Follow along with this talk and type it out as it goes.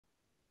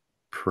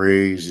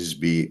Praises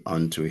be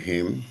unto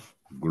him,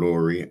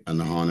 glory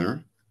and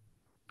honor,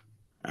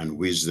 and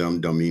wisdom,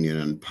 dominion,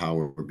 and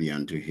power be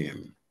unto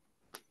him.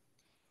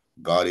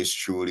 God is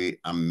truly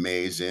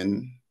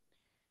amazing.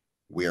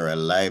 We are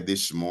alive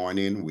this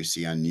morning. We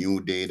see a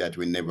new day that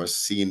we never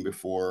seen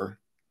before.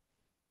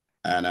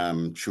 And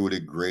I'm truly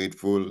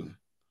grateful.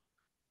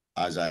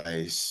 As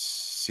I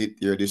sit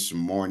here this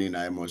morning,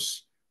 I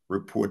must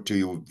report to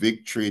you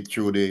victory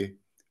through the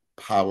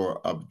power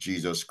of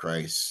Jesus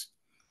Christ.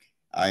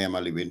 I am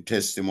a living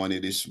testimony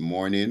this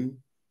morning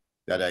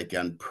that I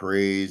can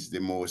praise the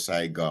Most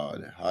High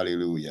God.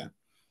 Hallelujah.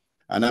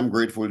 And I'm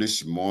grateful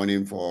this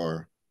morning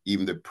for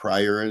even the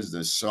prayers,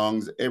 the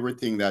songs,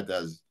 everything that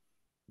has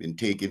been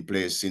taking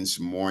place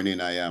since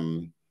morning. I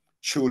am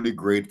truly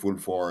grateful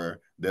for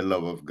the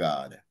love of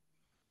God.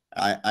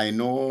 I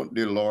know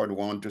the Lord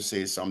wants to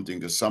say something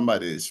to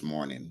somebody this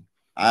morning.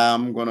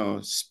 I'm going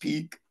to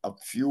speak a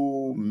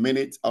few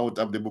minutes out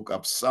of the book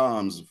of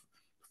Psalms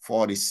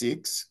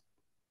 46.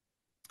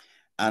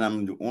 And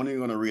I'm only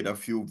going to read a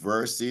few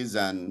verses,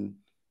 and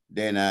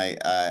then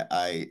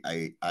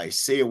I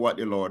say what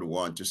the Lord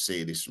wants to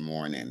say this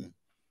morning.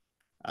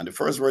 And the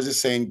first verse is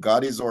saying,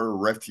 God is our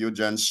refuge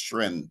and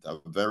strength, a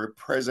very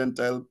present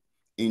help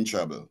in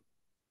trouble.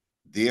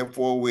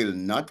 Therefore will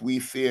not we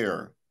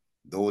fear,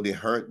 though the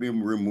earth be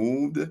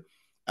removed,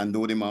 and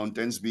though the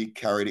mountains be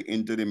carried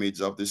into the midst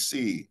of the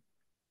sea,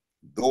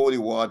 though the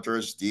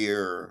waters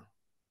thereof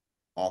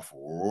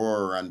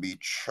roar and be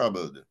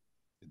troubled,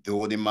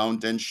 though the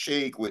mountains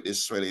shake with the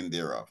swelling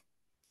thereof.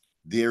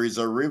 There is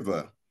a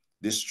river,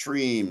 the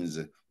streams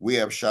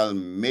whereof shall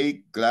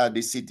make glad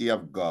the city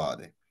of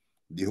God,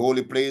 the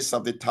holy place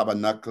of the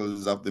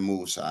tabernacles of the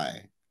Most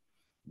High.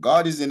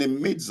 God is in the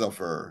midst of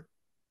her.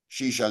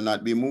 She shall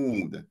not be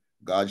moved.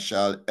 God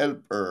shall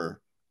help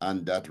her,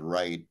 and that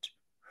right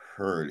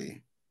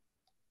early.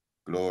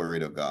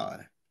 Glory to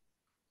God.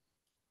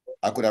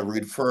 I could have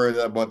read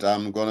further, but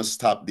I'm going to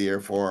stop there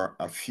for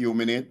a few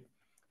minutes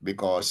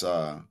because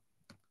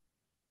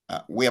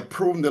we have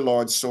proven the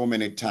Lord so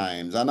many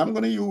times. And I'm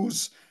going to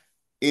use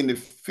in the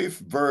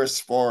 5th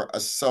verse for a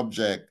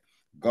subject,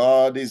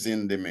 God is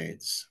in the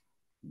midst.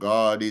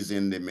 God is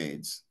in the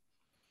midst.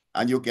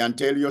 And you can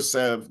tell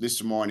yourself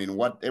this morning,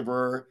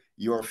 whatever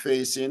you're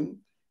facing,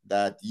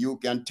 that you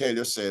can tell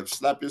yourself,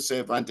 slap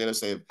yourself and tell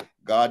yourself,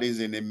 God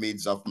is in the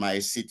midst of my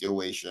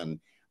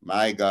situation.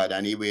 My God,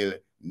 and he will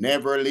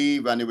never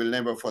leave and he will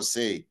never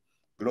forsake.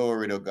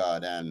 Glory to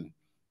God. And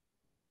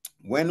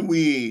when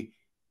we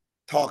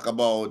talk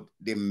about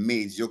the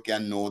midst, you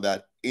can know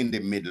that in the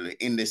middle,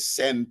 in the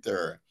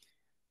center,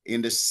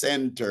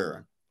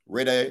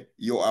 whether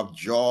you have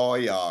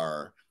joy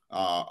or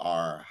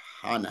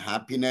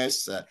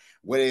unhappiness,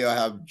 whether you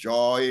have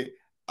joy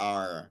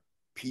or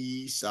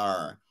peace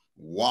or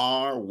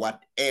war,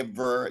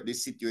 whatever the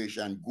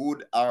situation,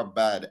 good or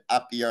bad,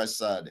 happy or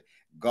sad,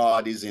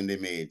 God is in the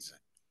midst.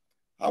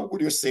 How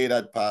would you say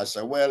that,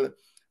 Pastor? Well,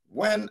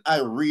 when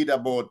I read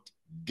about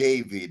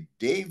David,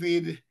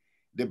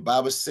 the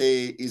Bible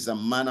says, is a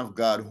man of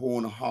God,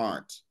 own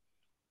heart.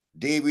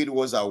 David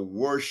was a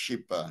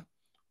worshiper.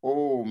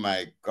 Oh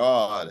my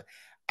God.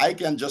 I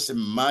can just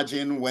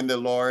imagine when the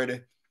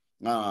Lord,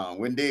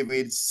 when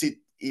David sit,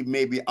 he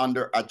may be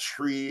under a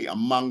tree, a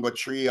mango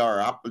tree or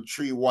apple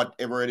tree,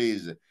 whatever it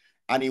is,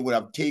 and he would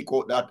have taken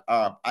out that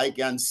harp. I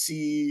can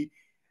see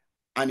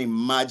and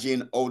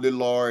imagine how the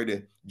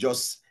Lord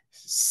just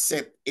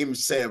set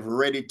himself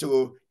ready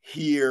to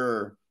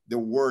hear the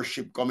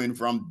worship coming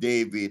from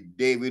David.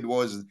 David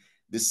was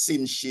the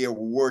sincere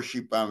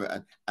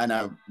worshiper and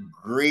a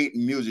great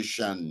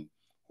musician.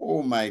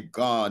 Oh my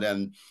God.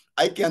 And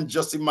I can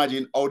just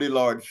imagine how the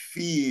Lord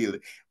feel.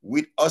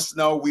 With us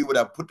now, we would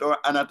have put our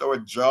hand at our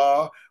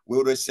jaw. We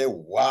would have said,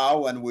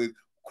 wow, and we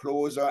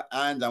close our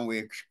hands and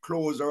we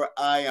close our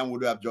eye and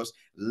would have just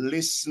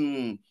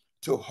listened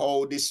to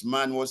how this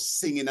man was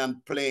singing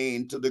and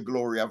playing to the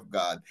glory of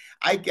God.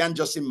 I can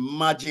just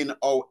imagine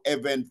how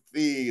heaven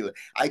feel.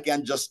 I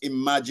can just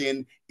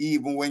imagine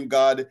even when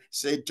God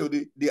said to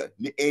the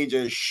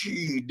angel,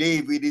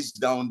 David is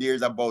down there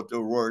is about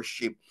to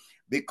worship.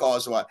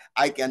 Because what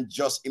I can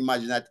just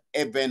imagine that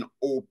heaven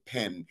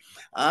open,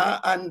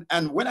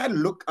 and when I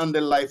look on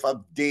the life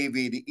of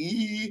David,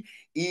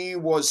 he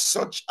was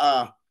such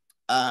a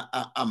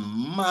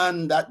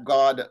man that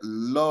God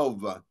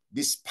loved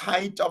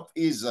despite of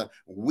his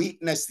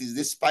weaknesses,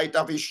 despite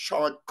of his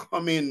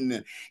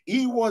shortcoming.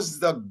 He was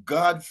the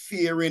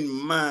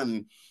God-fearing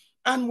man.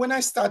 And when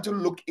I start to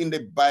look in the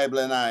Bible,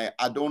 and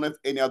I don't know if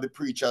any of the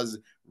preachers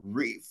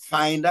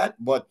find that,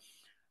 but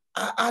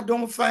I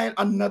don't find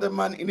another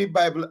man in the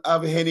Bible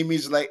have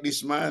enemies like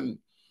this man.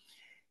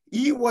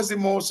 He was the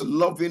most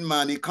loving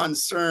man, he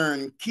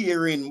concerned,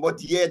 caring,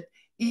 but yet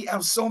he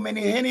have so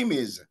many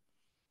enemies.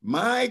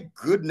 My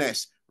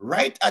goodness,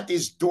 right at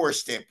his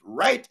doorstep,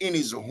 right in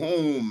his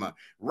home,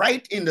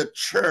 right in the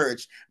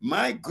church.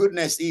 My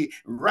goodness,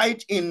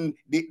 right in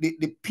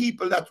the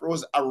people that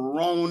was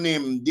around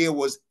him, there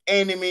was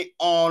enemy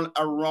all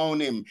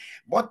around him.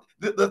 But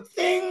the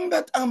thing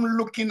that I'm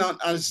looking on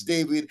as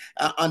David,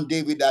 on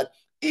David, that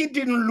He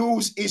didn't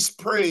lose his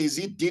praise.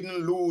 He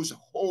didn't lose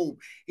hope.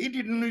 He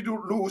didn't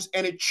lose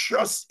any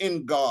trust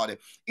in God.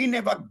 He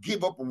never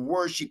gave up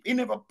worship. He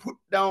never put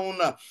down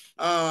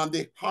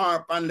the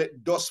harp and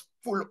let dust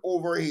full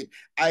over it.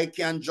 I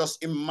can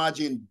just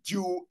imagine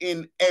due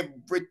in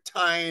every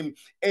time,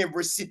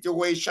 every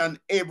situation,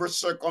 every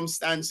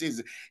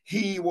circumstances.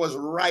 He was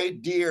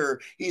right there.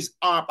 His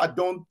harp, I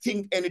don't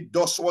think any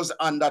dust was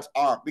on that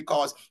harp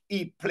because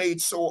he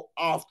played so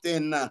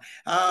often.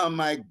 Oh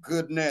my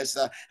goodness.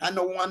 And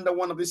no wonder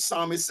one of the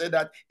psalmists said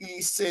that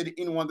he said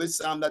in one of the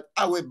psalms that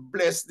I will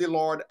bless the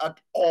Lord at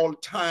all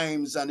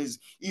times, and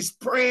his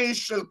praise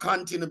shall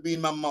continue to be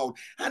in my mouth.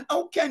 And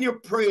how can you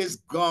praise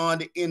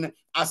God in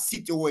a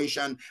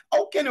situation?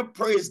 How can you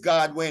praise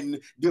God when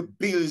the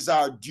bills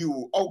are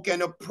due? How can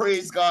you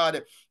praise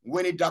God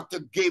when a doctor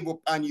gave up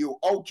on you?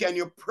 How can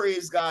you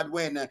praise God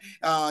when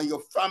your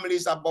family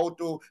is about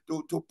to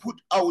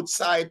put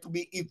outside to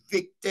be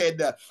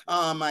evicted?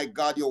 Oh my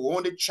God, your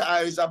only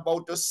child is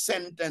about to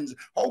sentence.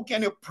 How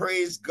can you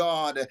praise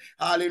God?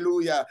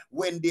 Hallelujah.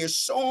 When there's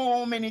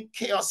so many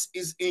chaos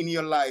is in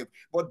your life.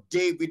 But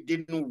David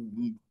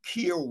didn't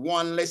care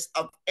one less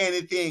of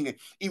anything.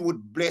 He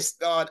would bless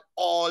God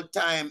all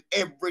time,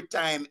 every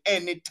time,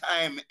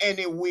 anytime,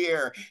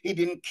 anywhere. He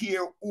didn't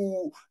care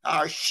who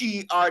or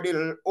she or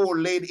the old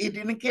lady. He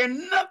didn't care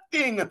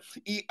nothing.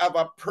 He have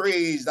a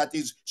praise that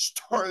is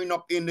stirring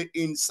up in the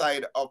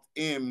inside of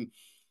him.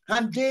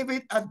 And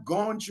David had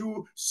gone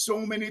through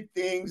so many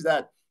things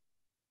that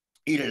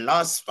he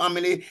lost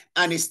family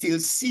and he still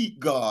seek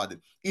God.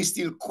 He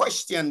still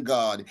question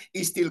God.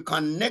 He still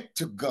connect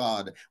to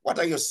God. What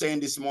are you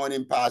saying this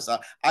morning, Pastor?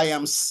 I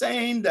am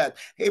saying that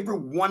every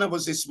one of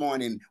us this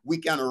morning, we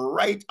can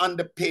write on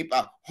the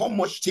paper how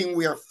much thing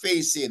we are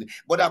facing.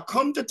 But I've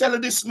come to tell you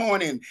this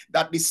morning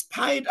that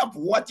despite of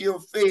what you're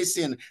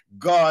facing,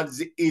 God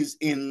is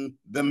in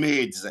the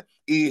midst.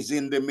 He's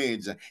in the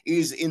midst.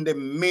 He's in the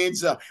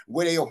midst.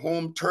 Whether your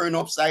home turned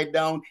upside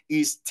down,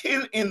 he's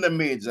still in the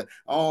midst.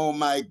 Oh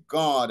my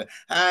God.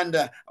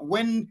 And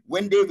when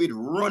David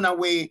run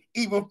away,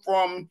 even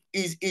from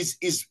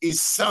his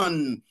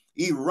son,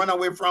 he run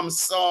away from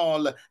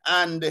Saul,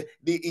 and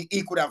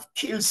he could have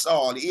killed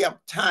Saul. He have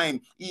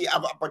time, he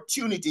have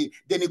opportunity,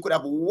 then he could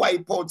have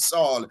wiped out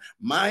Saul.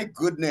 My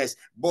goodness.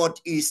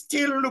 But he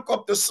still look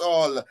up to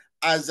Saul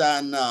as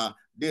the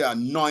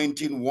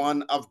anointing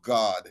one of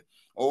God.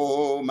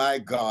 Oh my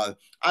God.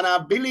 And I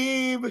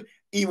believe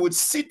he would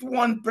sit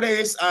one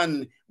place,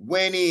 and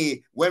when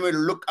we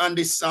look on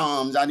the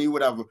Psalms, and he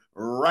would have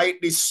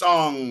write the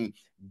song,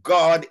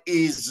 God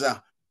is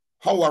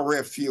our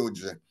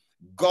refuge.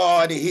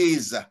 God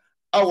is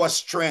our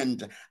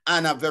strength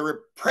and a very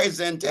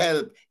present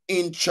help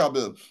in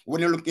trouble.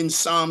 When you look in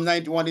Psalm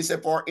 91, he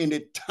said, for in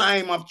the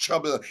time of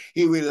trouble,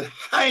 he will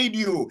hide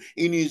you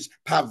in his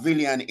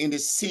pavilion, in the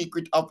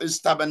secret of his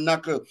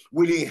tabernacle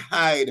will he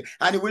hide,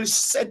 and he will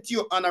set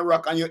you on a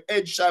rock, and your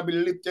head shall be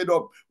lifted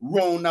up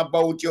round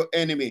about your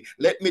enemy.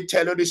 Let me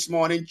tell you this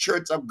morning,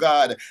 church of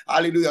God,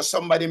 hallelujah,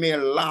 somebody may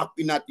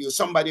laughing at you,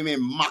 somebody may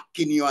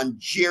mocking you and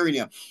jeering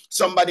you,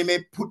 somebody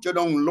may put you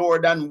down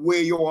lower than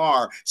where you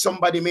are,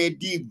 somebody may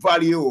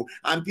devalue you,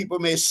 and people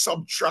may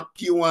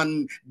subtract you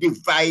and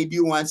divide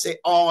you and say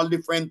all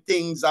different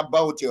things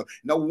about you.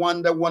 No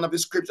wonder one of the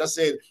scriptures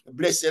said,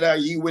 blessed are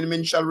you when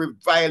men shall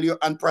revile you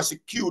and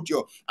persecute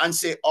you and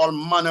say all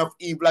manner of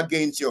evil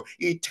against you.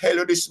 He tell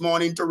you this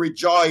morning to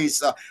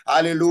rejoice.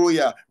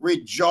 Hallelujah.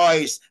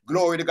 Rejoice.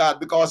 Glory to God,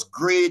 because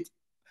great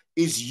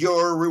is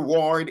your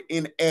reward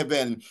in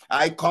heaven.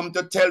 I come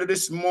to tell you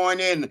this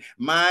morning,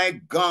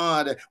 my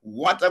God,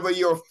 whatever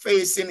you're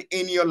facing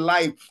in your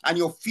life and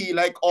you feel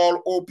like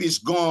all hope is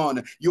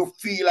gone, you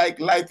feel like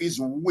life is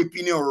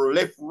whipping you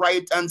left,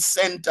 right, and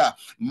center.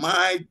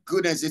 My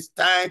goodness, it's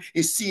time.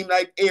 It seems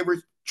like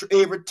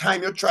every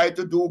time you try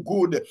to do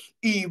good,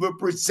 evil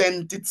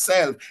presents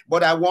itself.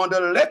 But I want to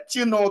let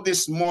you know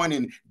this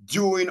morning,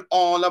 doing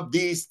all of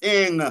these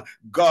things,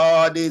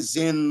 God is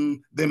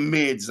in the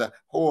midst.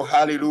 Oh,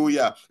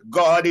 hallelujah.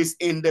 God is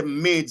in the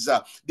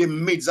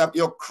midst of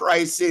your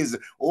crisis.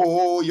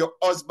 Oh, your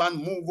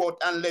husband move out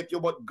and left you,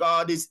 but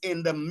God is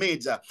in the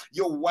midst.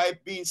 Your wife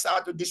being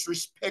sort of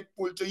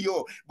disrespectful to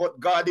you, but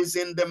God is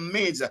in the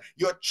midst.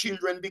 Your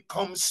children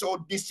become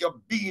so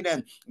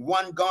disobedient.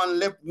 One gone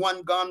left,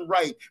 one gone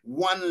right,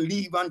 one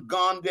leave and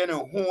gone, then a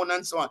horn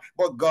and so on.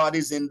 But God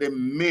is in the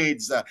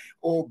midst.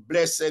 Oh,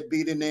 blessed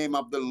be the name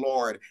of the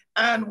Lord.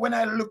 And when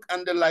I look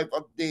on the life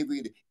of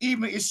David,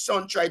 even his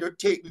son tried to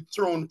take the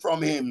throne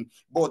from him,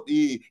 but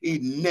he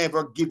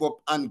never give up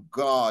on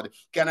God.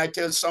 Can I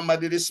tell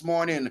somebody this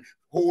morning,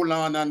 hold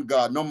on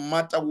God, no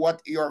matter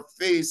what you're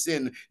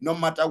facing, no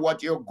matter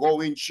what you're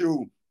going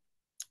through.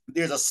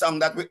 There's a song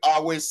that we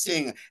always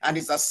sing, and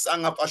it's a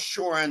song of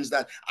assurance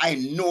that I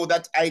know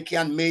that I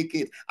can make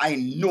it. I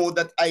know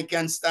that I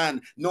can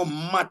stand. No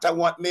matter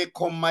what may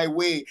come my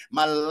way,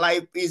 my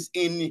life is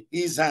in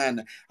his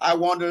hand. I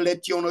want to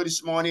let you know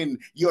this morning,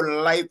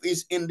 your life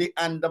is in the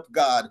hand of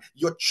God.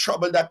 Your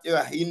trouble that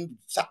you're in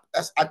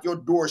at your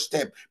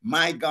doorstep.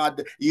 My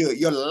God,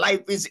 your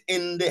life is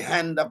in the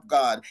hand of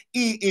God.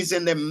 He is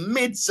in the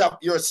midst of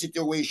your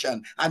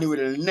situation, and he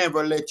will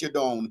never let you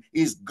down.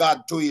 He's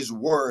God to his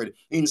word.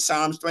 In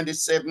Psalms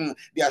 27,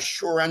 the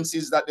assurance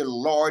is that the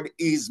Lord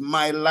is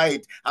my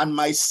light and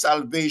my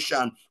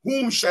salvation.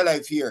 Whom shall I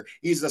fear?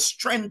 He is the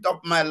strength of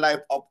my life.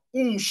 Of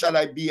whom shall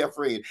I be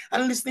afraid?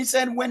 And listen, he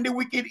said, when the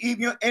wicked,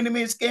 even your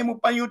enemies, came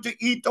upon you to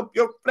eat up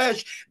your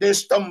flesh, they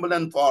stumble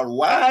and fall.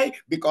 Why?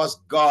 Because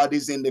God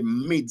is in the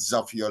midst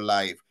of your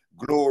life.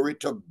 Glory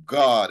to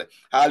God.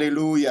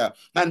 Hallelujah.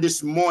 And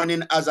this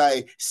morning, as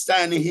I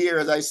stand here,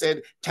 as I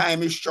said,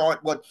 time is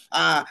short, but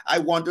I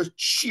want to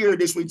share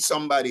this with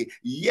somebody.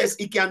 Yes,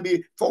 it can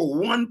be for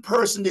one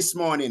person this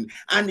morning,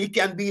 and it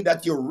can be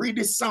that you read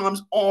the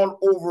Psalms all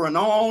over and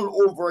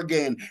all over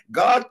again.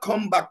 God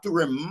come back to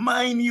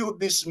remind you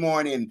this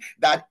morning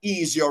that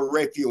he is your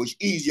refuge,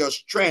 he is your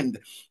strength.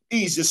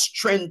 He's your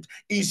strength,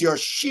 he's your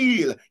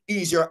shield,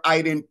 he's your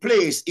hiding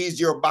place, he's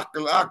your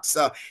battle axe,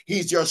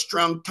 he's your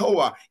strong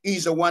tower,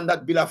 he's the one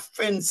that built a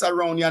fence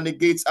around you and the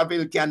gates of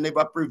hell can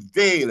never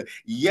prevail.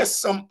 Yes,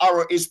 some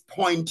arrow is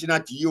pointing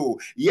at you.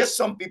 Yes,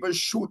 some people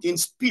shooting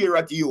spear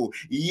at you.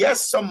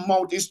 Yes, some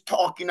mouth is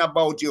talking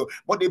about you.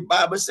 But the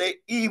Bible says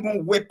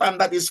even weapon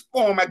that is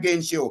formed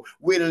against you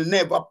will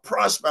never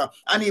prosper.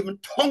 And even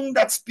tongue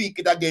that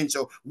speaketh against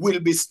you will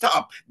be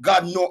stopped.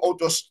 God know how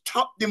to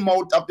stop the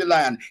mouth of the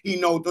lion. He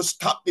know to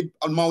stop the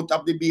mouth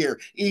of the bear.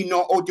 He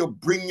know how to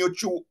bring you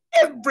through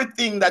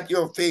everything that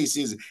your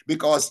faces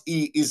because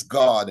he is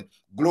God.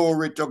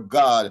 Glory to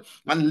God.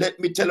 And let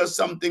me tell you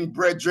something,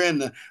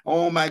 brethren.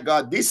 Oh my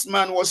God, this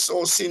man was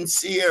so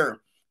sincere.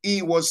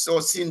 He was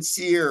so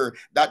sincere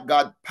that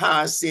God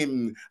passed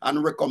him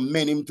and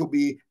recommend him to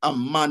be a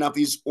man of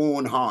his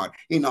own heart.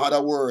 In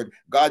other words,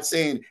 God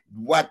saying,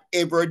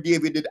 whatever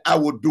David did, I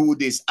will do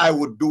this, I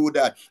will do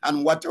that.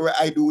 And whatever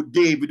I do,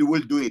 David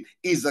will do it.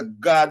 He's a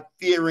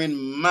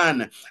God-fearing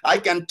man. I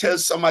can tell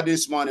somebody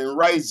this morning,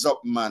 rise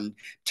up, man.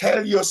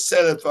 Tell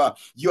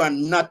yourself you are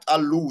not a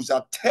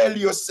loser. Tell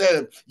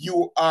yourself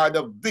you are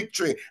the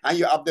victory, and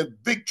you have the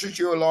victory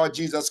through your Lord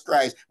Jesus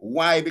Christ.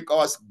 Why?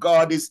 Because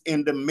God is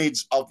in the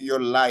midst of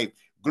your life.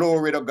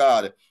 Glory to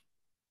God.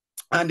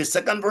 And the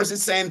second verse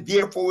is saying,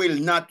 therefore will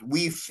not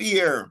we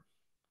fear,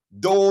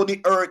 though the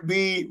earth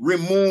be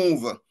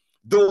removed,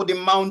 though the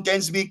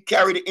mountains be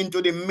carried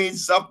into the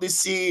midst of the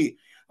sea.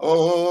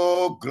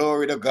 Oh,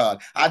 glory to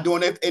God. I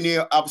don't know if any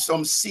of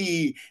some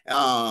sea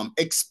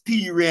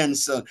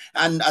experience,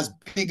 and as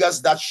big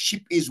as that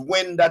ship is,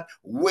 when that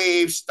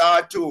wave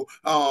start to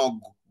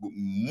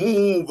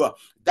move,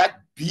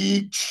 that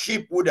big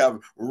ship would have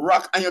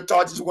rocked and you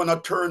thought it's going to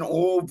turn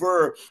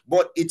over,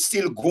 but it's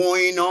still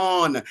going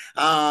on.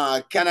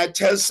 Can I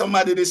tell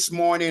somebody this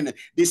morning,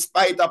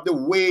 despite of the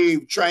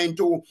wave trying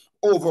to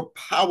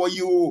overpower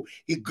you,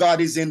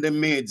 God is in the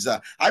midst.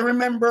 I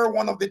remember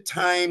one of the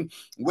time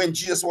when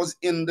Jesus was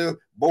in the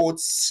boat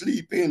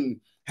sleeping,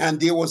 and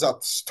there was a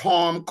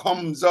storm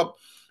comes up,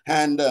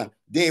 and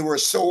they were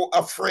so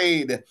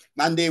afraid,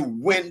 and they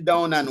went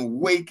down and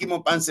wake him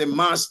up and say,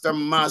 Master,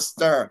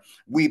 Master,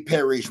 we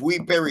perish,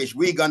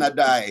 we gonna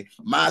die.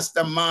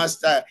 Master,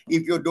 Master,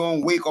 if you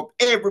don't wake up,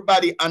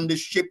 everybody on the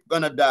ship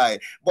gonna die.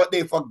 But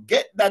they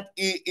forget that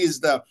he is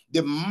the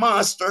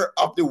master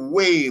of the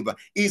wave.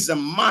 He's the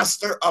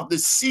master of the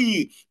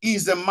sea.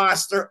 He's the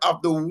master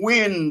of the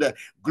wind.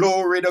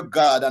 Glory to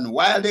God. And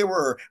while they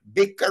were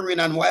bickering,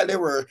 and while they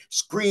were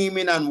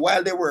screaming, and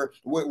while they were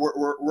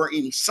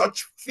in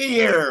such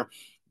fear,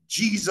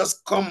 Jesus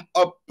come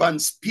up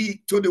and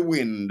speak to the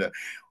wind.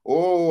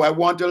 Oh, I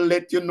want to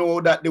let you know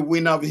that the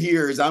wind of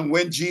ears. And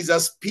when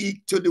Jesus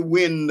speak to the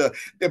wind,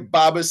 the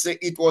Bible says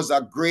it was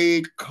a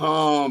great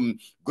calm.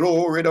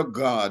 Glory to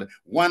God.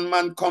 One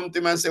man come to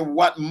him and say,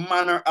 what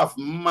manner of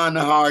man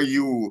are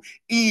you?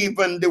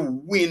 Even the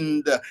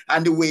wind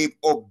and the wave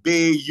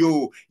obey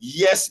you.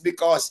 Yes,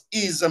 because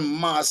he's a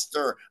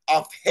master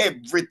of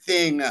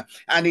everything,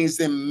 and he's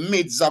in the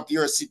midst of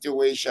your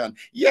situation.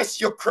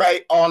 Yes, you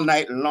cry all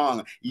night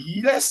long.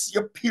 Yes,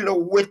 your pillow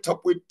wet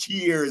up with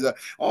tears.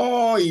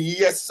 Oh,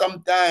 yes,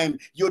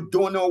 sometimes you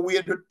don't know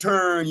where to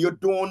turn. You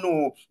don't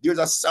know. There's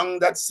a song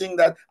that sings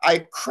that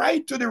I cry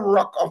to the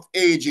rock of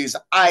ages,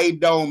 hide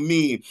thou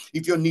me.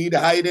 If you need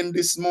hiding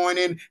this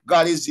morning,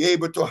 God is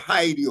able to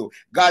hide you.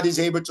 God is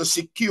able to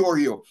secure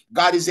you.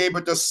 God is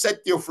able to set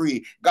you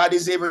free. God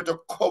is able to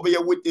cover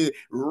you with the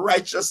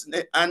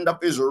righteousness and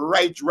of his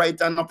right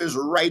hand of his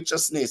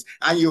righteousness,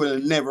 and you will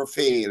never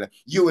fail.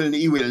 He will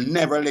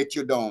never let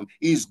you down.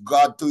 He's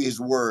God to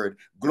his word.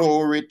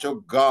 Glory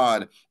to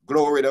God.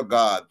 Glory to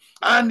God.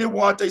 And the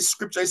water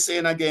scripture is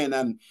saying again,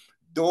 and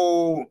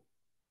though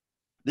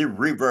the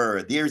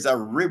river, there's a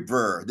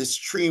river, the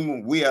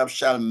stream whereof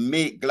shall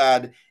make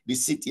glad the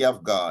city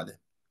of God.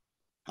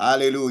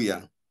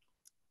 Hallelujah.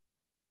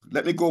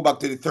 Let me go back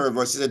to the third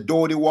verse. It said,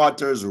 though the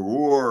waters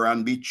roar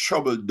and be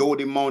troubled, though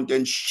the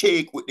mountains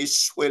shake with the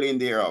swelling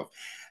thereof.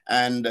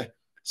 And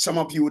some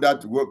of you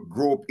that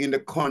grew up in the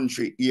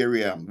country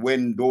area,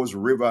 when those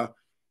rivers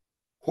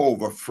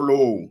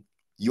overflow,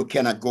 you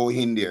cannot go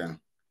in there.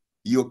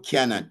 You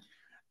cannot.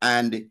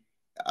 And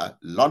a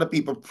lot of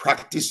people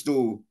practice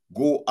to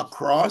go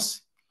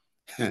across.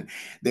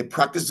 They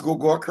practice to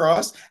go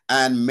across,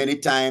 and many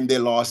times they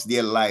lost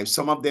their lives.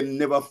 Some of them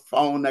never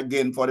found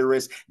again for the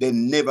rest. They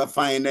never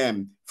find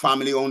them.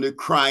 Family only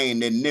crying.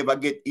 They never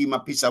get even a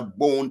piece of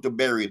bone to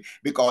bury it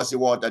because the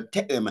water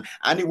take them.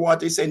 And the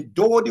water is saying,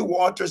 though the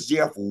waters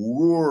thereof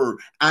roar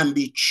and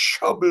be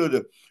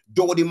troubled,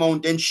 though the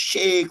mountains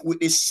shake with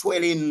the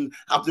swelling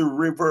of the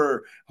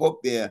river up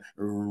there,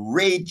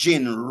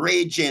 raging,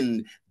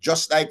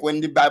 just like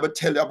when the Bible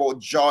tells you about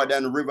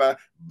Jordan River,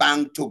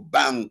 bank to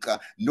bank.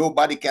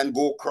 Nobody can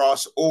go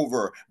cross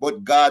over,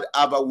 but God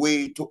have a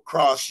way to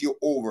cross you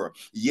over.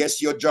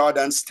 Yes, your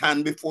Jordan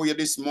stand before you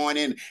this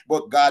morning,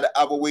 but God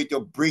have a way to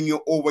bring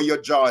you over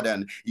your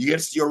Jordan.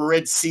 Yes, your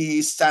Red Sea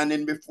is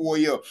standing before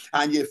you,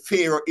 and your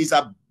Pharaoh is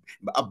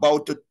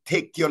about to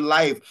take your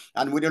life.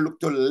 And when you look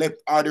to the left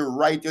or the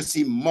right, you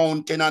see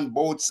mountain on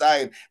both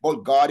sides.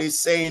 But God is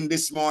saying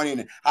this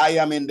morning, I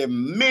am in the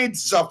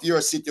midst of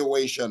your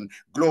situation.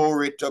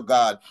 Glory to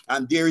God.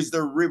 And there is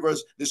the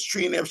rivers, the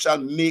stream shall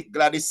make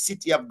glad the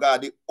city of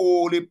God, the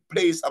holy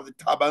place of the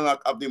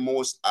tabernacle of the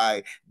Most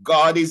High.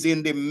 God is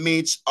in the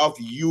midst of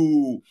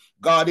you.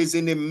 God is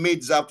in the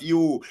midst of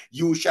you.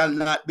 You shall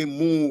not be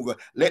moved.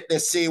 Let them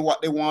say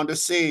what they want to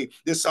say.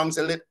 The song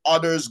says, let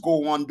others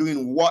go on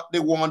doing what they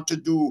want to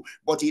do.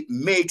 But it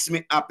makes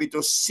me happy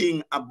to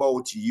sing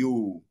about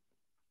you.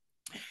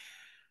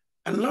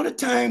 And a lot of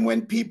time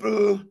when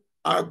people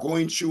are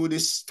going through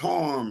this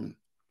storm,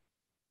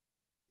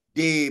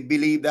 they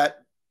believe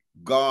that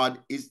God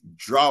is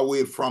draw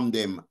away from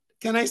them.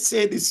 Can I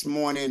say this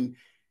morning,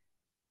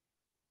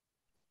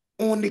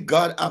 only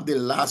God have the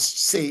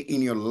last say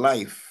in your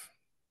life.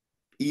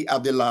 He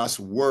have the last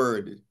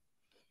word.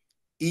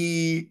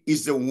 He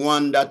is the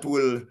one that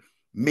will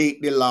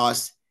make the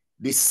last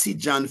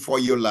decision for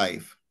your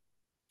life.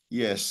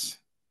 Yes.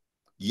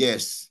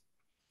 Yes.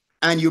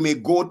 And you may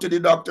go to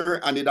the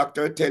doctor and the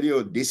doctor tell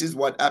you, this is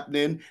what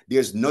happening.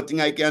 There's nothing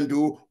I can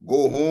do.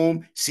 Go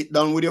home, sit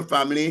down with your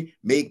family,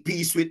 make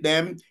peace with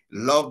them,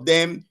 love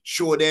them,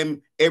 show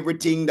them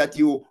everything that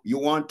you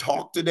want,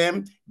 talk to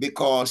them,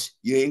 because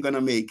you ain't going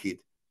to make it.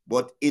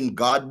 But in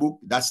God's book,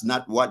 that's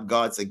not what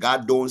God said.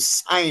 God don't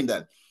sign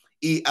that.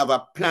 He have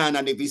a plan,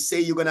 and if he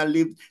say you're going to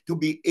live to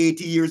be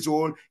 80 years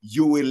old,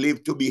 you will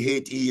live to be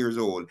 80 years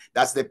old.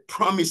 That's the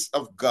promise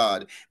of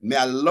God. May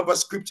I love a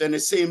scripture in the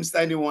same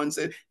style.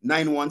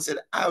 9:1 said,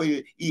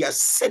 he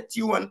has set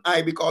you and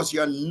I because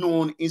you are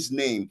known his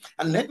name.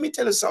 And let me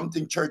tell you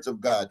something, church of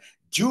God.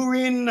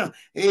 During,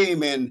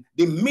 amen,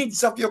 the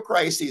midst of your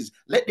crisis,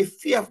 let the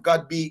fear of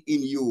God be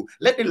in you.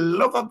 Let the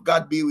love of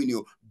God be in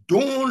you.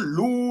 Don't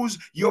lose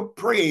your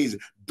praise.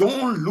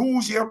 Don't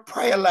lose your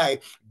prayer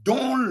life.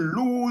 Don't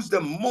lose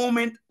the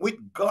moment with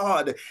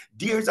God.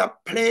 There's a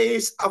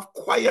place of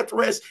quiet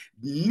rest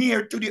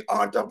near to the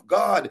heart of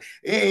God.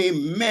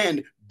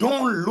 Amen.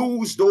 Don't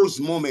lose those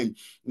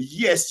moments.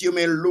 Yes, you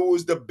may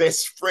lose the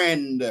best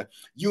friend.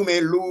 You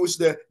may lose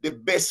the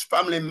best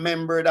family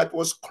member that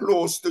was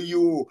close to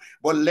you.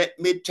 But let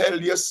me tell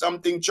you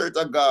something, church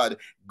of God.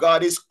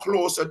 God is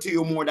closer to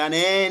you more than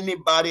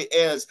anybody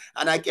else.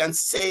 And I can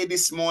say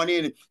this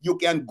morning, you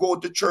can go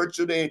to church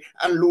today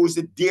and lose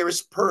the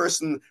dearest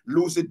person,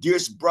 lose the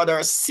dearest brother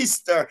or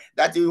sister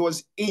that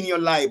was in your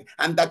life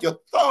and that you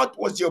thought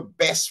was your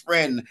best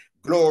friend.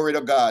 Glory to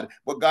God.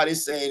 But God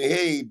is saying,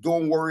 hey,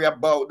 don't worry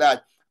about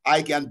that.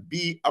 I can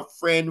be a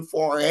friend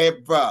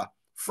forever.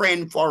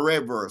 Friend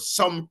forever.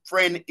 Some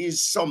friend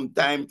is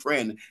sometime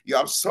friend. You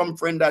have some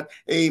friend that,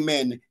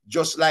 amen,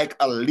 just like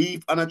a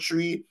leaf on a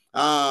tree.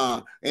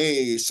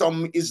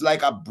 Some is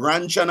like a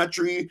branch on a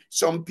tree.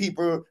 Some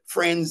people,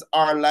 friends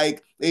are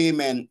like,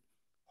 amen,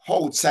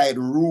 outside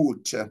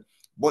root.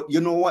 But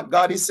you know what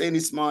God is saying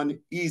this morning?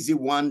 He's the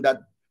one that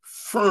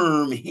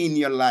firm in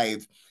your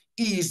life.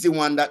 He's the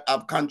one that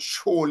have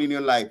control in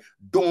your life.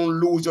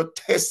 Don't lose your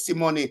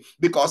testimony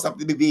because of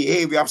the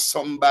behavior of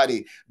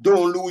somebody.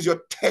 Don't lose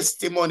your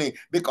testimony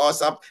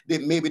because of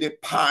maybe the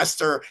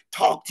pastor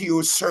talked to you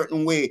a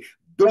certain way.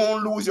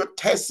 Don't lose your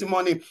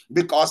testimony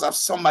because of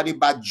somebody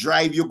bad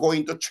drive you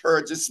going to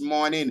church this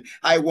morning.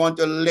 I want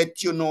to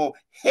let you know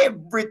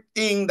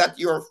everything that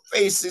you're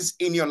faces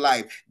in your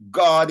life,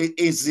 God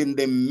is in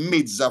the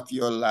midst of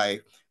your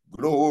life.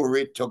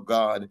 Glory to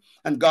God.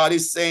 And God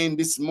is saying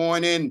this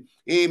morning,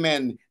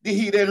 amen, the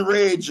heathen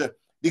rage,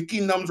 the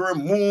kingdoms were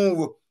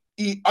moved.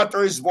 He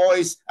uttered his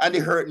voice and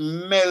the earth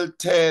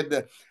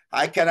melted.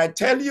 I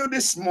tell you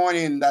this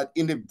morning that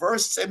in the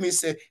verse 7 it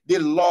says, the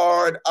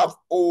Lord of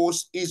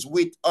hosts is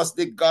with us,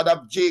 the God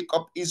of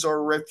Jacob is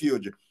our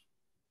refuge.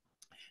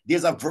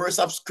 There's a verse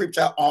of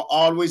scripture I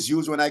always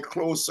use when I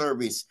close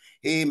service.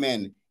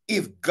 Amen.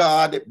 If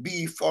God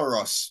be for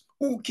us,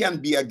 who can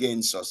be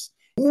against us?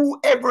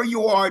 Whoever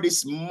you are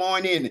this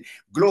morning,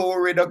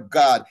 glory to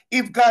God.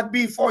 If God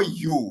be for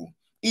you,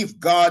 if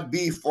God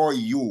be for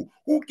you,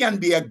 who can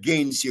be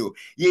against you?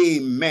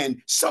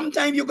 Amen.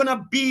 Sometimes you're going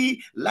to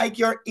be like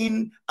you're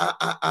in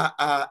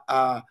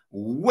a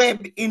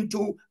web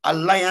into a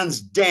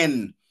lion's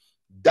den.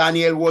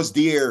 Daniel was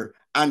there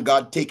and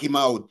God take him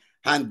out.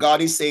 And God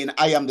is saying,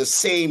 I am the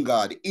same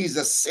God. He's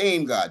the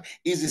same God.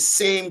 He's the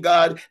same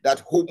God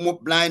that open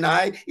up blind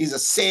eye. He's the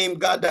same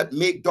God that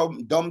make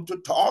dumb to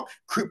talk,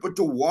 cripple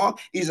to walk.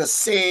 He's the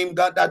same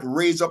God that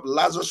raised up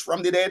Lazarus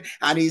from the dead.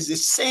 And he's the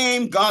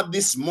same God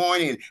this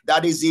morning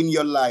that is in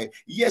your life.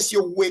 Yes,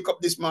 you wake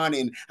up this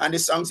morning and the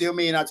song says you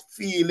may not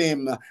feel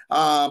him,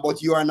 but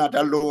you are not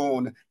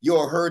alone.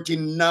 You're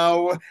hurting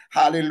now.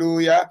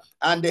 Hallelujah.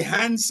 And the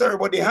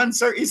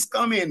answer is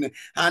coming.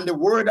 And the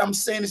word I'm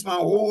saying is, man,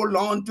 hold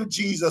on to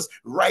Jesus,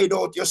 ride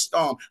out your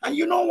storm. And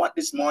you know what,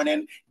 this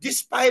morning,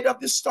 despite of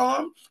the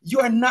storm,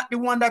 you are not the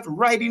one that's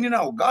riding it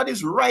out. God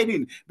is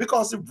riding,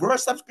 because the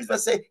verse of scripture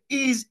say,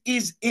 He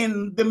is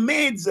in the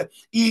midst.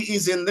 He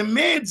is in the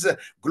midst.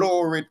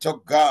 Glory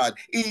to God.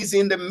 He is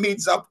in the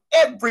midst of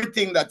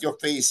everything that you're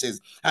facing.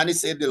 And he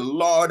said, the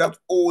Lord of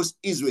hosts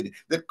is with you.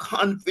 The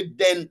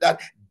confident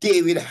that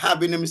David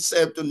having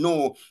himself to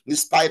know,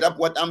 despite of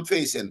what I'm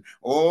facing.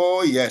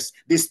 Oh yes,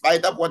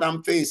 despite of what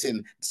I'm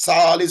facing,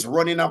 Saul is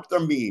running after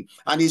me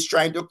and he's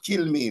trying to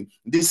kill me.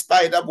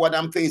 Despite of what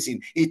I'm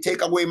facing, he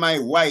take away my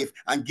wife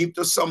and give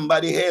to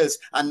somebody else,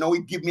 and now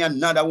he give me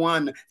another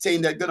one,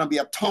 saying there's gonna be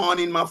a thorn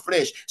in my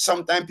flesh.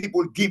 Sometimes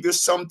people give you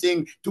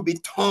something to be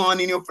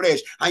thorn in your flesh,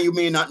 and you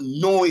may not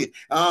know it.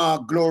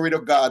 Glory to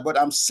God. But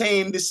I'm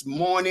saying this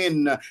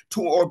morning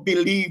to our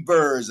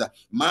believers,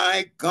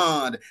 my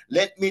God,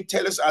 let me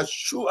tell us, as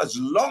sure as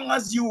long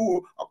as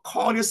you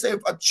call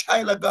yourself a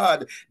child of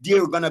God,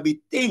 there are gonna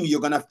be things you're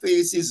gonna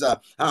face is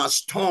a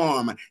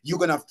storm. You're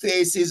gonna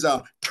face is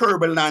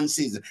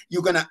turbulences.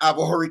 You're gonna have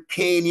a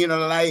hurricane in your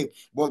life,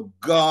 but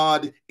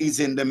God is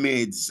in the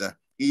midst.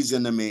 He's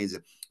in the midst.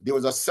 There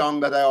was a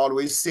song that I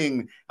always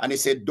sing, and it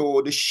said,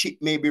 though the ship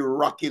may be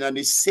rocking and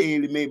the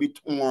sail may be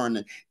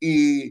torn,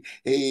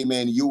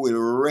 amen, you will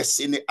rest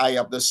in the eye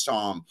of the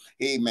storm.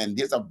 Amen.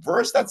 There's a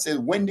verse that says,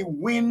 when the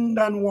wind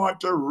and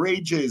water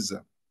rages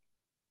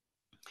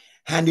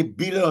and the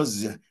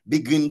billows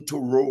begin to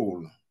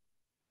roll,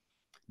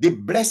 the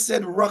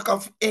blessed rock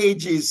of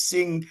ages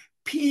sing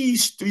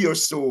peace to your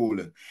soul.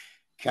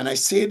 Can I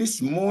say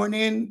this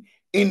morning,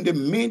 in the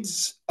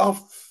midst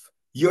of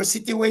your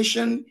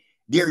situation,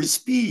 there is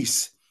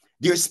peace.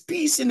 There's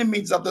peace in the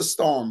midst of the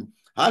storm.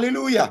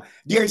 Hallelujah.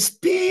 There is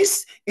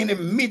peace in the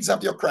midst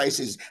of your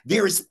crisis.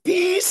 There is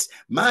peace,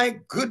 my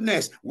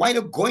goodness, while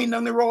you're going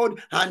down the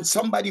road and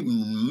somebody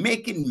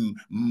making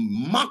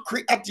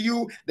mockery at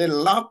you, they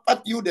laugh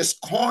at you, they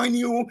scorn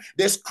you,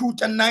 they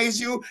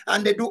scrutinize you,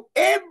 and they do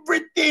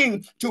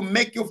everything to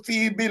make you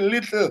feel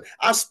belittled.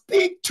 I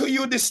speak to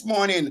you this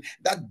morning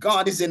that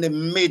God is in the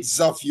midst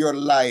of your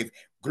life.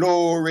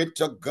 Glory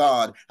to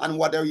God. And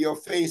whatever your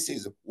face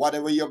is,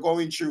 whatever you're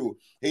going through,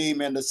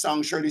 amen. The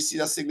song, surely see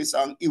that sing the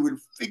song, He will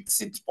fix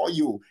it for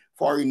you,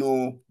 for you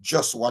know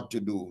just what to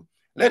do.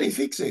 Let Him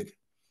fix it.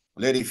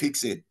 Let Him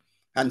fix it.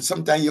 And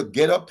sometimes you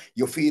get up,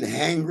 you feel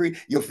angry,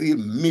 you feel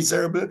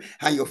miserable,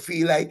 and you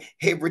feel like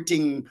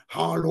everything,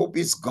 all hope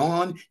is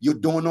gone. You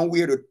don't know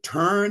where to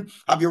turn.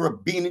 Have you ever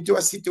been into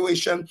a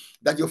situation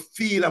that you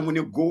feel, and when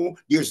you go,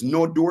 there's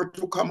no door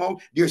to come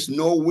out, there's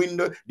no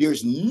window,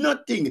 there's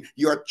nothing.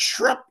 You're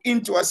trapped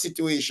into a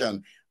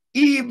situation.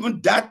 Even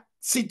that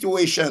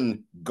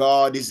situation,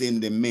 God is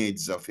in the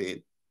midst of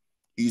it.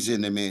 He's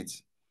in the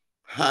midst.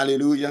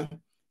 Hallelujah.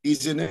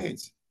 He's in the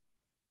midst.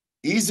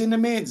 He's in the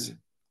midst.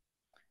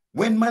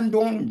 When man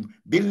don't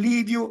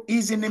believe you,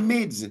 He's in the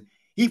midst.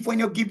 If when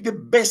you give the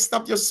best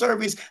of your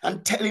service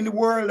and telling the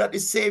world that the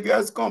Savior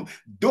has come,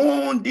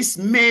 don't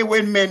dismay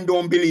when men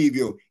don't believe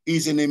you.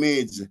 He's in the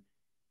midst.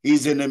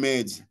 He's in the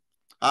midst.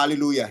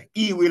 Hallelujah.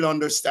 He will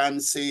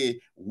understand, say,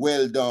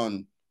 well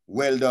done,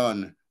 well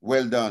done,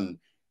 well done.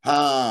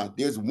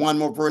 There's one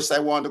more verse I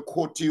want to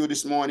quote to you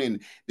this morning.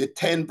 The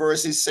 10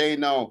 verses say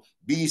now,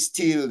 be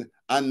still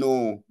and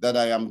know that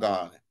I am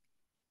God.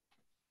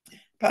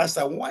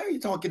 Pastor, why are you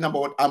talking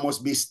about I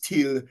must be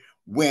still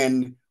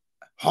when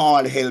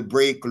all hell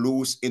break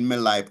loose in my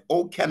life?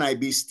 How can I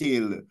be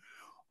still?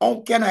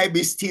 How can I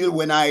be still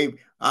when I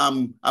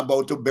am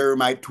about to bury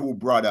my two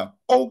brothers?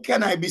 How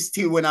can I be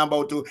still when I'm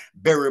about to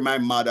bury my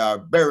mother,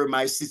 bury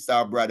my sister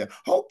or brother?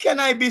 How can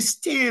I be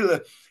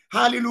still?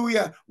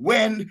 Hallelujah.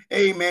 When,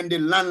 amen, the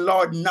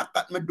landlord knocked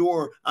at my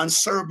door and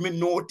served me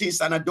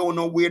notice and I don't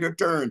know where to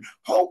turn.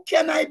 How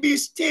can I be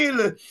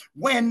still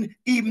when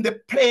even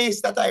the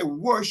place that I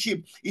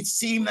worship, it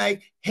seems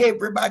like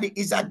everybody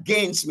is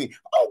against me?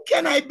 How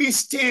can I be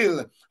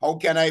still? How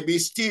can I be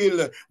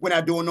still when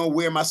I don't know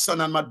where my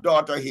son and my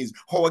daughter is?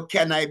 How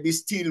can I be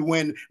still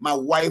when my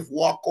wife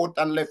walk out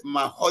and left me,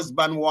 my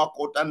husband walk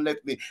out and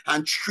left me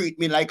and treat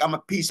me like I'm a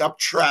piece of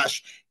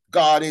trash?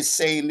 God is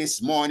saying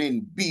this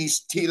morning, be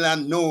still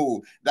and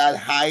know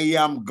that I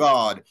am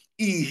God.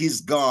 He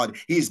is God.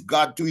 He's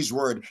God to his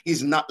word.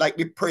 He's not like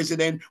the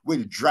president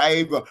will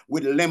drive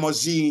with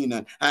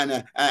limousine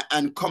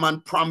and come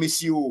and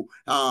promise you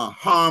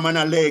arm and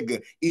a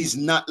leg. He's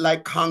not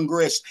like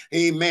Congress,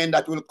 amen,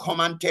 that will come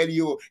and tell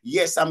you,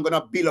 yes, I'm going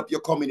to build up your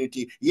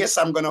community. Yes,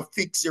 I'm going to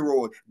fix your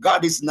road.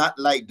 God is not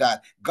like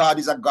that. God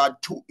is a God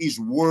to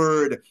his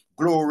word.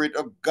 Glory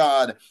to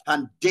God.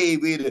 And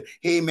David,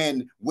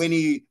 amen, when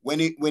he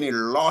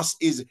lost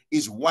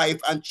his wife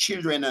and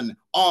children, and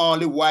all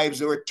the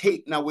wives were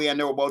taken away and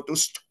they were about to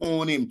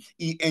stone him,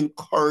 he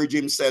encouraged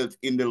himself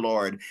in the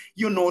Lord.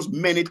 You know,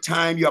 many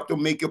times you have to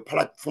make a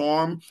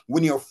platform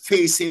when you're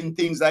facing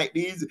things like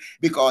these,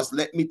 because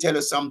let me tell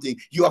you something,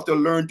 you have to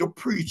learn to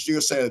preach to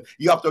yourself.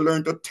 You have to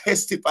learn to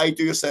testify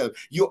to yourself.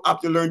 You have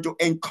to learn to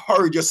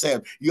encourage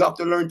yourself. You have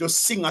to learn to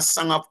sing a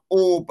song of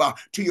hope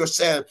to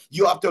yourself.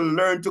 You have to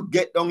learn to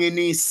get down in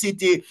the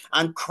city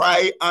and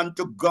cry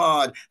unto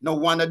God. No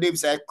wonder David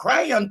said,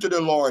 cry unto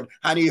the Lord,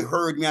 and he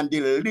heard me and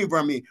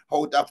delivered me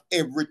out of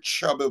every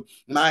trouble.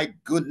 My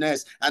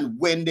goodness. And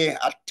when they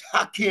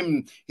attack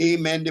him,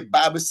 amen, the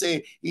Bible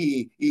say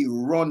he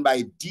run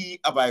by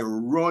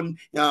run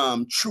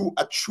through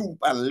a troop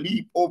and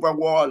leap over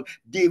wall.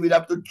 David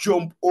have to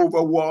jump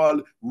over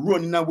wall,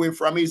 running away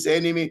from his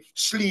enemy,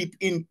 sleep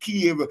in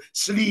cave,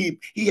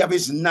 sleep. He have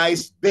his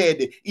nice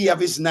bed, he have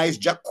his nice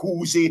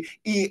jacuzzi,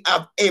 he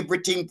have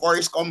everything for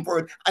his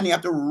comfort, and he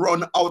have to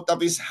run out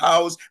of his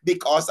house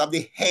because of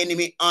the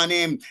enemy on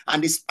him.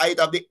 And despite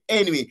of the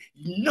enemy,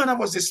 none of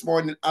us this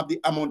morning have the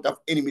amount of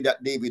enemy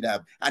that David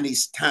have, and he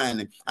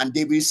stand. And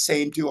David is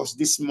saying to us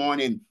this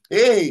morning,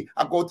 hey,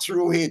 I go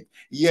through it.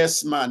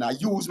 Yes, man. I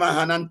use my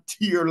hand and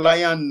tear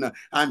lion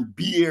and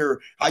bear.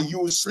 I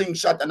use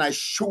slingshot and I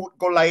shoot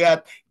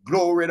Goliath.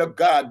 Glory to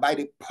God, by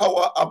the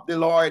power of the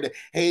Lord.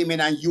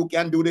 Amen. And you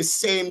can do the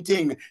same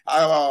thing.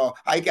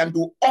 I can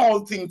do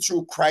all things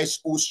through Christ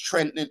who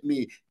strengthened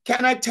me.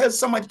 Can I tell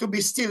somebody to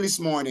be still this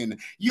morning?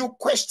 You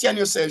question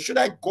yourself, should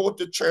I go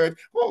to church?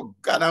 Oh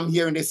God, I'm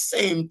hearing the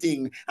same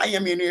thing. I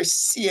am hearing the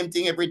same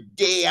thing every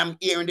day. I'm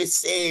hearing the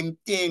same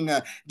thing.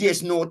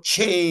 There's no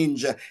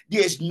change.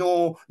 There's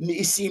no,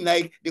 it seems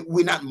like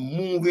we're not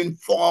moving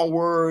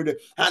forward.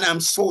 And I'm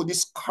so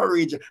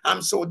discouraged.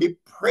 I'm so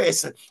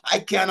depressed. I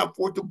can't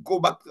afford to go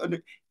back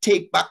and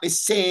take back the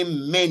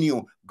same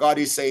menu. God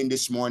is saying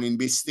this morning,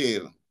 be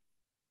still.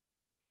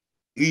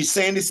 He's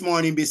saying this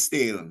morning, be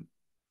still.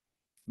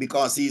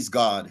 Because he's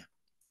God.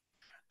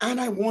 And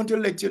I want to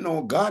let you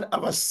know, God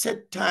have a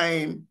set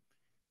time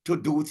to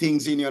do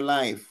things in your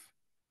life.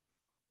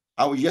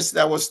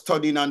 Yesterday I was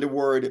studying on the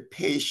word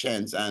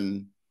patience,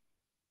 and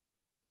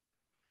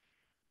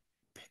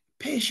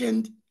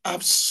patience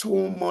have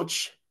so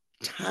much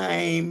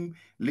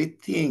timely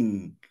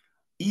thing.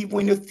 Even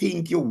when you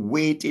think you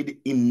waited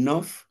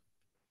enough,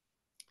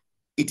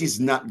 it is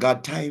not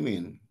God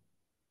timing.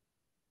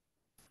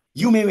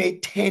 You may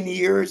wait 10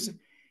 years,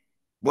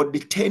 but the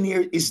 10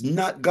 years is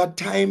not God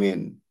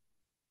timing.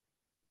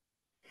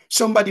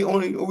 Somebody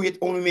only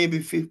wait maybe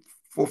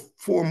for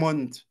 4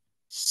 months,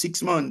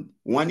 6 months,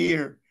 1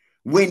 year.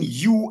 When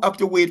you have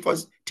to wait for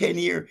 10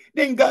 years,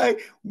 then guy,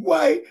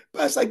 why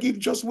Pastor Give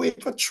just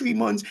wait for 3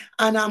 months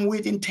and I'm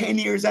waiting 10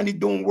 years and it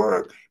don't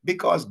work?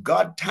 Because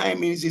God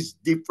timing is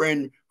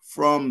different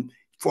from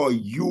for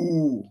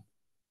you.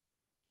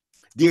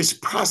 There's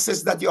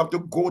process that you have to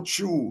go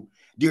through.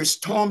 There's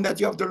storm that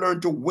you have to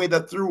learn to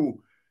weather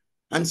through.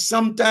 And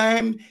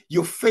sometimes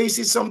you're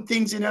facing some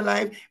things in your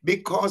life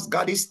because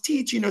God is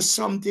teaching us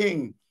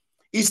something.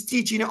 He's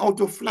teaching you how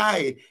to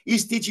fly.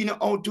 He's teaching you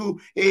how to,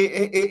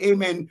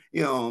 amen,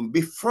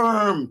 be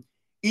firm.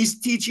 He's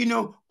teaching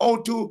you how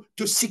to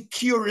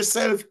secure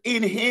yourself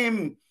in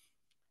him.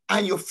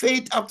 And your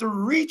faith have to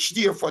reach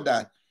there for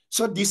that.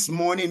 So this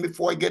morning,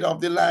 before I get off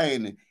the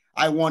line,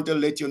 I want to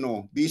let you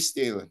know, be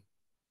still.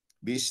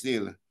 Be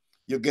still.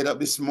 You get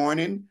up this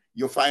morning,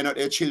 you find out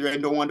your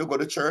children don't want to go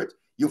to church.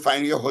 You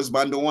find your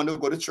husband don't want to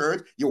go to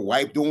church. Your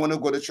wife don't want to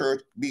go to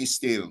church. Be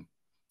still.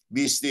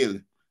 Be still.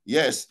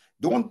 Yes.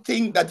 Don't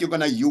think that you're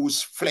going to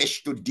use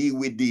flesh to deal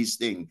with these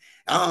things.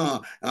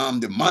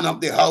 The man of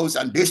the house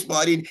and this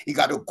body, he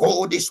got to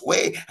go this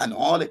way and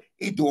all.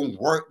 It don't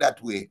work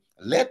that way.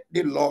 Let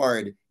the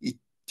Lord,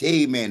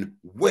 amen,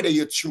 weather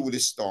you through the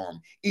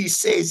storm. He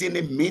says in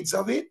the midst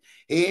of it,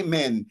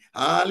 amen,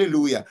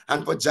 hallelujah.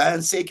 And for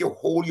Zion's sake, you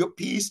hold your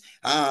peace.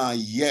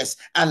 Yes.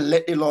 And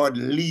let the Lord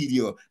lead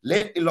you.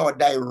 Let the Lord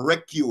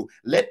direct you.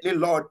 Let the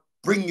Lord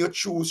bring you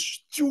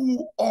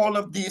through all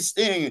of these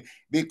things,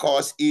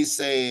 because he's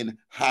saying,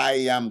 I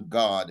am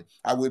God.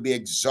 I will be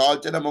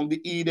exalted among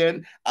the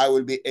Eden. I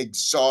will be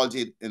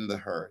exalted in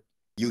the earth.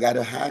 You got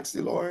to ask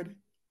the Lord,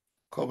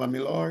 cover me,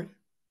 Lord.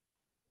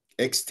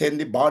 Extend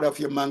the border of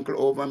your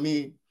mantle over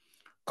me.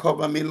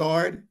 Cover me,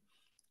 Lord,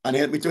 and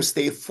help me to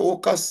stay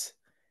focused.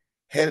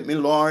 Help me,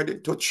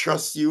 Lord, to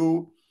trust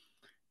you.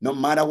 No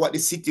matter what the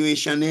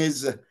situation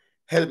is,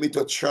 help me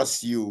to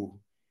trust you.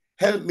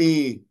 Help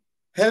me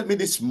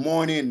this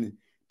morning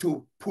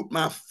to put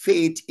my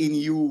faith in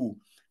you.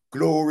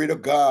 Glory to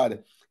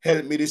God.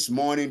 Help me this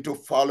morning to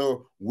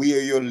follow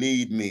where you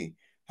lead me.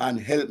 And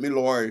help me,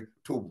 Lord,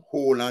 to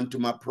hold on to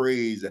my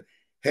praise.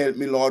 Help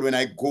me, Lord, when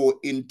I go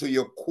into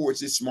your courts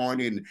this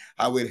morning,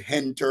 I will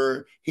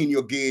enter in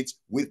your gates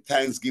with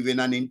thanksgiving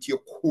and into your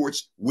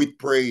courts with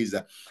praise.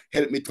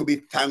 Help me to be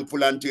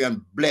thankful unto you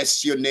and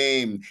bless your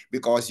name,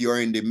 because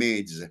you're in the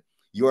midst.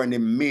 You're in the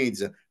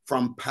midst.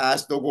 from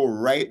pastor go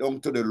right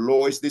down to the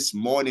lowest this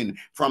morning,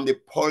 from the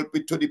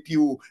pulpit to the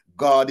pew.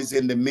 God is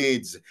in the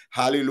midst.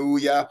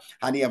 Hallelujah.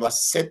 And he have a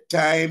set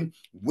time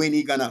when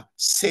he gonna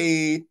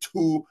say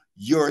to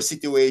your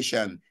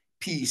situation,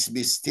 peace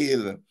be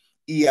still.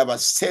 He have a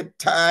set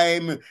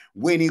time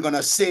when he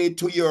gonna say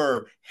to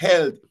your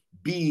health,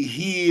 be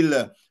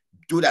healed.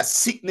 To that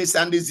sickness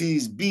and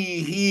disease,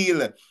 be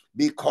healed,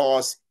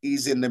 because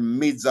he's in the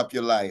midst of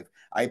your life.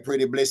 I pray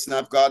the blessing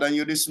of God on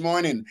you this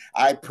morning.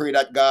 I pray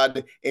that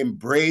God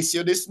embrace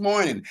you this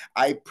morning.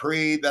 I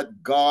pray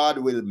that God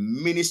will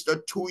minister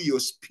to you,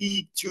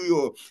 speak to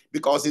you,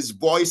 because his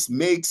voice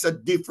makes a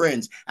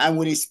difference. And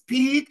when he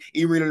speaks,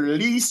 he will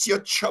release your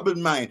troubled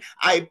mind.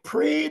 I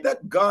pray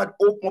that God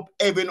open up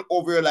heaven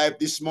over your life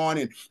this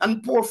morning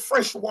and pour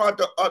fresh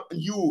water on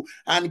you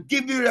and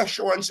give you the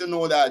assurance to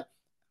know that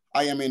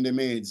I am in the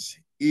midst.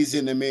 He's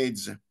in the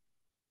midst.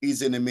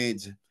 He's in the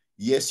midst.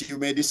 Yes, you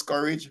may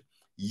discourage.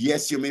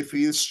 Yes, you may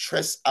feel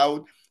stressed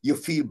out. You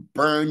feel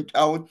burnt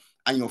out,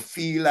 and you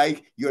feel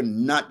like you're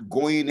not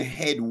going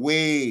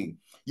headway.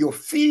 You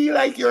feel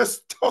like you're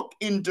stuck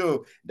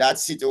into that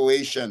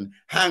situation.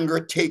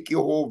 Anger take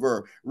you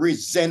over.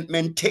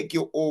 Resentment take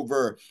you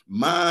over.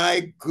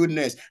 My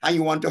goodness. And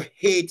you want to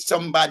hate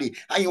somebody,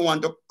 and you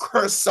want to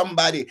curse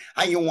somebody,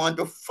 and you want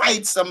to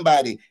fight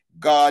somebody.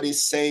 God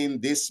is saying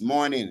this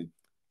morning,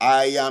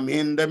 I am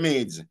in the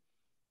midst.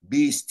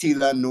 Be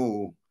still and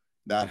know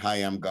that I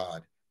am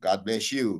God. God bless you.